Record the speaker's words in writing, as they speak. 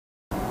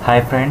Hi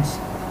friends,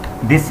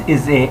 this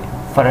is a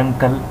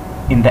furuncle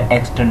in the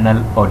external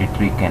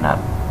auditory canal.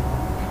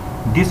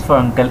 This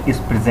furuncle is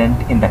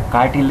present in the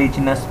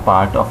cartilagenous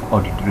part of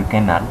auditory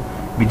canal,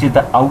 which is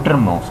the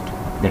outermost,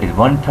 that is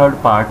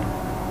 1/3 part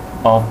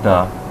of the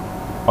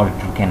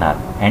auditory canal,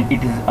 and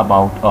it is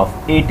about of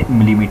 8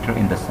 mm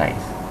in the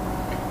size.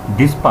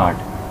 This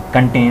part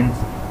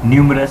contains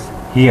numerous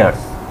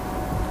hairs.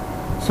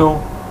 So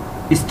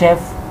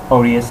Staph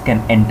aureus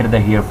can enter the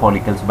hair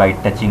follicles by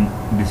touching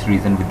this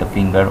region with the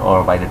finger or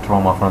by the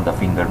trauma from the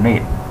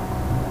fingernail.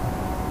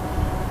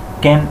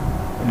 Can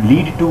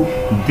lead to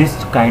this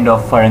kind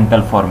of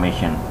furuncle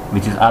formation,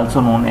 which is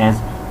also known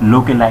as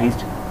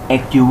localized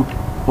acute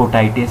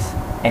otitis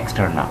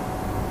externa.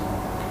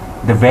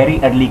 The very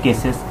early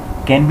cases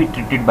can be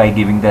treated by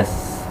giving the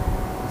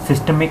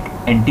systemic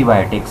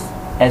antibiotics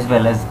as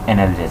well as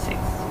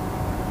analgesics.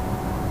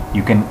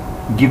 You can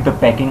give the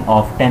packing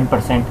of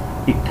 10%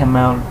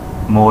 ethanol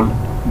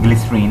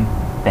glycerine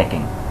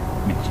packing,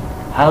 which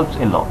helps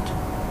a lot.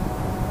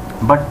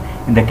 But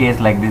in the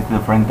case like this, the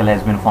furuncle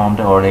has been formed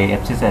or a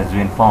abscess has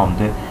been formed,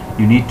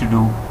 you need to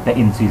do the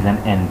incision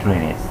and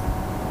drainage.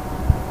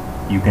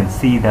 You can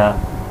see the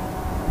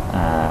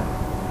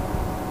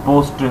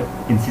post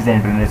incision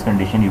and drainage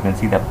condition. You can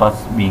see the pus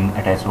being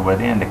attached over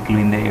there, and they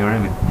clean the area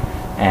with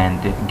and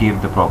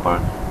give the proper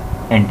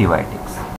antibiotics.